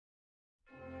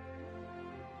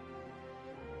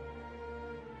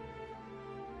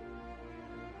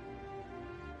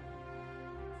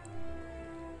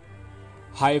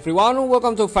Hi everyone,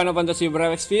 welcome to Final Fantasy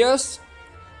Brave Spheres.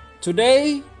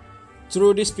 Today,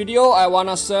 through this video, I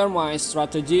wanna share my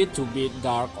strategy to beat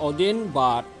Dark Odin,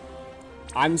 but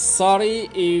I'm sorry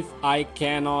if I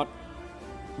cannot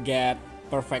get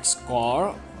perfect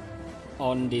score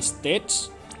on this stage.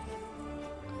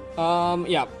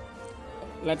 Yeah,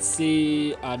 let's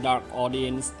see Dark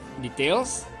Odin's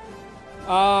details.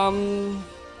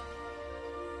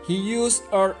 He used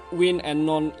Earth, Wind, and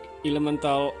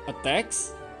non-elemental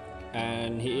attacks,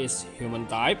 and he is human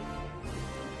type.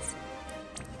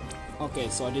 Okay,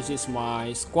 so this is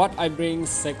my squad. I bring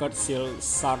Sacred Seal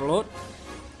Charlotte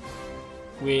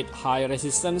with high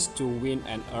resistance to wind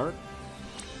and earth.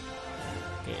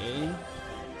 Okay.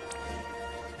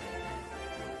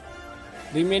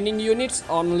 Remaining units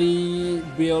only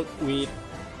built with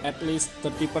at least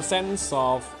 30%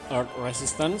 of earth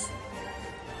resistance.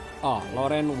 Oh,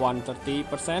 Lauren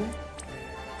 130%.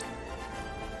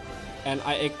 And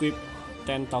I equip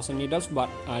 10,000 needles, but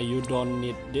you don't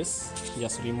need this,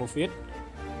 just remove it.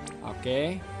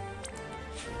 Okay.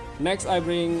 Next I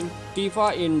bring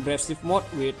Ffbe in Brave mode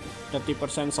with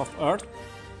 30% of earth.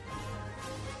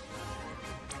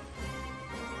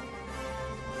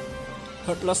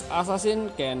 Heartless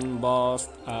Assassin can boast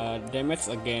damage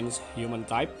against human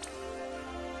type.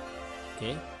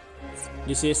 Okay.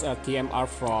 This is a TMR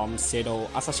from Shadow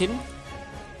Assassin.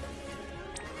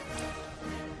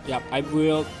 Yep, I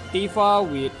build Ffbe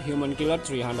with Human Killer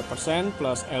 300%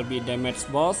 plus LB damage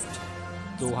boost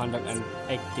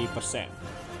 280%.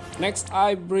 Next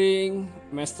I bring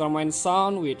Mastermind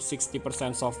Sound with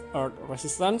 60% of earth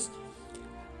resistance.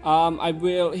 I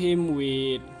build him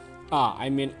with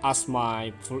as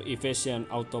my full evasion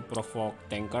auto provoke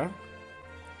tanker.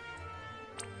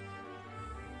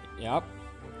 Yep.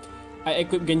 I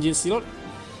equip Genji Shield.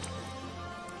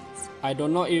 I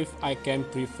don't know if I can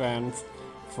prevent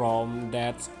from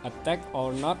that attack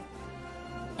or not.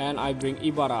 And I bring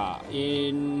Ibarra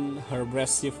in her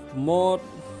aggressive mode.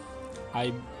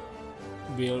 I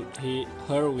build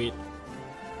her with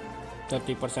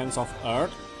 30% of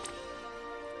earth.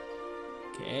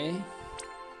 Okay.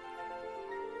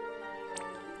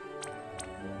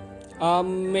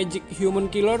 Magic Human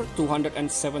Killer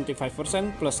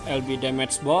 275% plus LB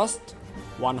damage boost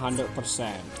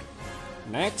 100%.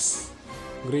 Next,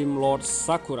 Grim Lord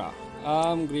Sakura.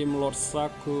 Grim Lord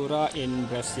Sakura in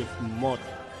aggressive mode.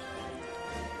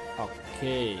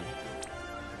 Okay.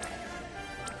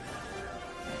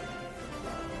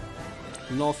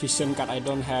 No vision card. I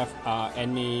don't have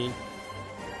any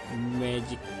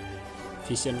magic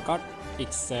vision card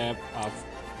except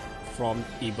from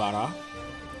Ibarra.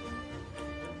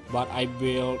 But I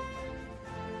build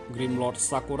Grim Lord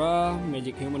Sakura,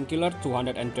 Magic Human Killer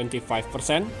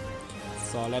 225%.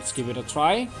 So let's give it a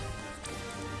try.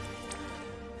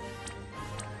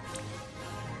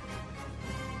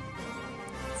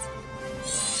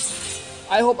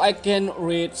 I hope I can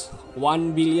reach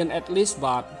 1 billion at least,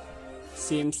 but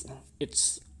seems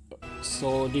it's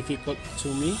so difficult to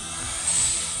me.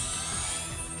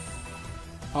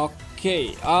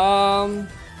 Okay,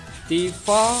 Ffbe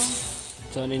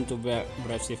turn into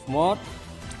aggressive mode.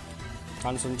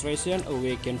 Concentration,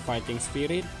 awaken fighting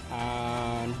spirit,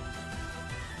 and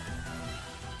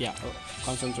yeah,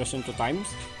 concentration 2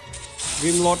 times.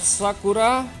 Grim Lord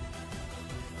Sakura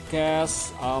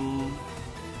cast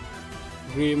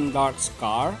Grim Dark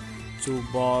Scar to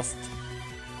boost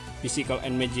physical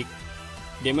and magic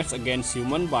damage against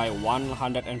human by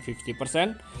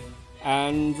 150%,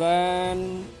 and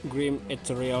then Grim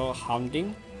Ethereal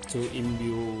Haunting to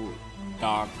imbue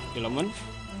dark element.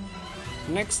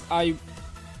 Next I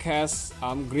cast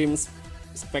Grim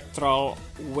Spectral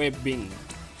Webbing.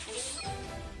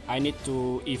 I need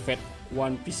to evade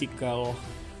 1 physical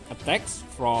attacks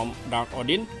from Dark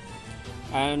Odin,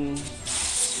 and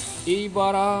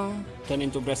Ibarra turn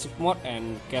into aggressive mode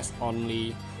and cast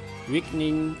only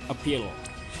Weakening Appeal.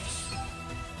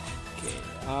 Okay,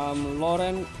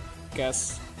 Lauren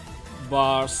cast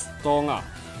Barstonga.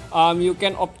 You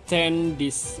can obtain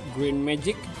this green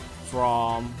magic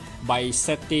by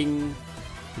setting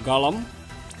Golem.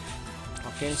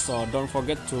 Okay, so don't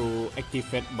forget to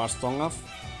activate Barstonga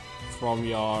from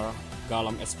your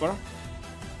Golem Esper.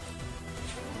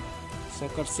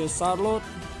 Sacred Seal Charlotte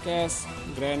cast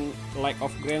Light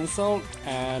of Grand Soul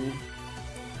and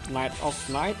Night of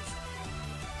Night.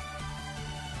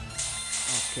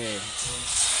 Okay.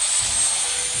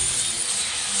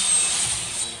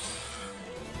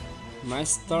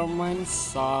 Mastermind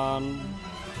Sun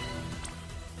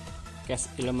cast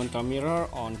Elemental Mirror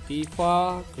on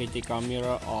Ffbe, Critical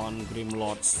Mirror on Grim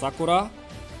Lord Sakura,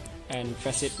 and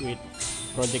pass it with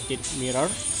Projected Mirror.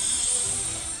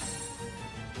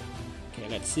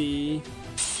 Let's see.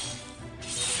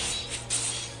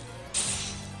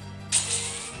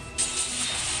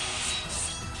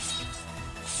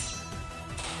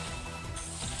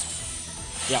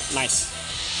 Yeah, nice.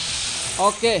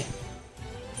 Okay.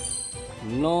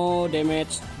 No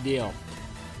damage deal.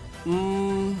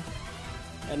 And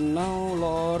now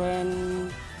Lauren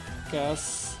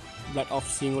cast Blood of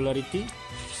Singularity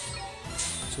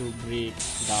to break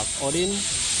Dark Odin.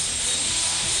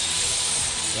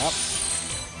 Yep.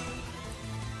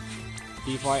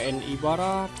 Ffbe and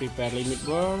Ibarra prepare Limit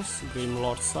Burst.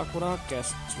 Grimlord Sakura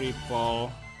cast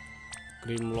triple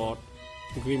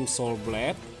Grim Soul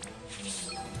Blade.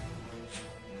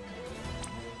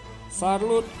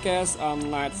 Charlotte cast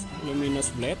Knight's Luminous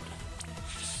Blade,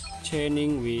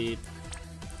 chaining with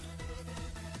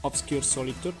Obscure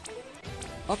Solitude.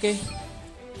 Okay,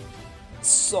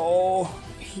 so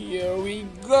here we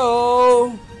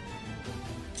go.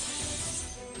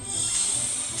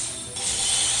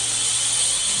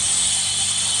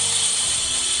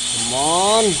 Come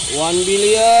on, 1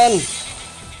 billion.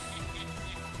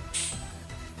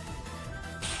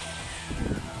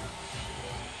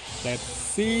 Let's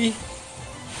see.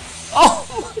 Oh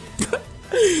my god,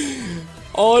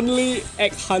 only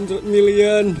 800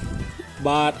 million,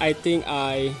 but I think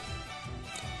I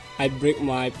break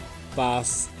my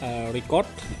past record.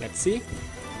 Let's see.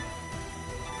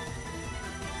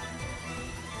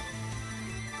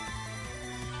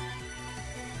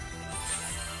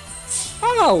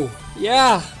 Oh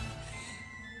yeah,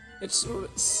 it's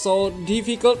so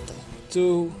difficult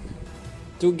to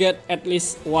get at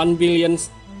least 1 billion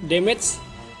damage,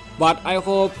 but I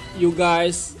hope you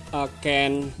guys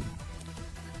can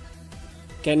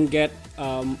get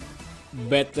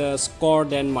better score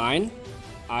than mine.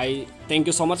 I thank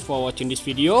you so much for watching this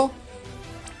video.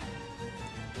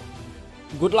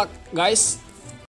 Good luck guys.